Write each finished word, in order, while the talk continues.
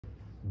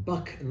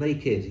Buck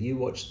naked. You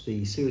watched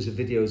the series of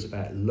videos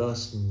about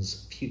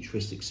LÜRSSEN's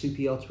futuristic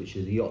super yacht, which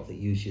is a yacht that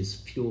uses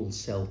fuel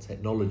cell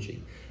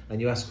technology.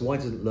 And you ask, why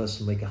doesn't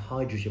LÜRSSEN make a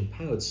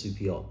hydrogen-powered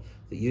super yacht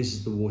that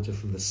uses the water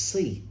from the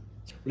sea?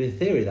 Well, in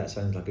theory, that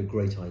sounds like a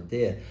great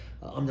idea.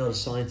 I'm not a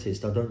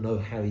scientist. I don't know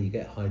how you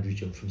get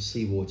hydrogen from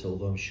seawater,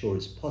 although I'm sure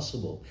it's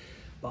possible.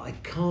 But I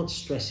can't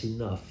stress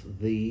enough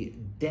the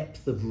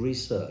depth of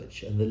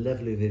research and the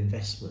level of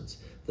investment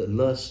that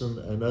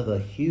LÜRSSEN and other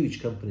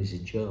huge companies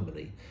in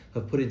Germany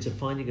have put into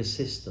finding a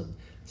system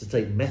to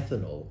take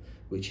methanol,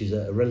 which is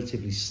a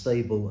relatively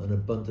stable and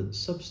abundant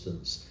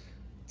substance,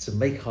 to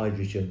make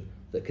hydrogen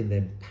that can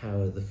then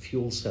power the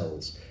fuel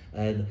cells.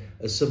 And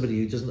as somebody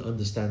who doesn't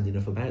understand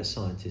enough about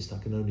scientists, I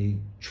can only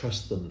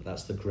trust them that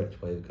that's the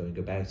correct way of going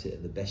about it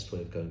and the best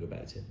way of going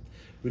about it.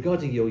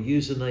 Regarding your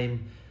username,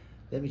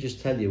 let me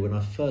just tell you, when I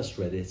first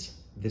read it,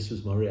 this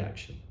was my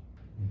reaction.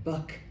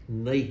 Buck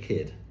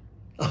naked.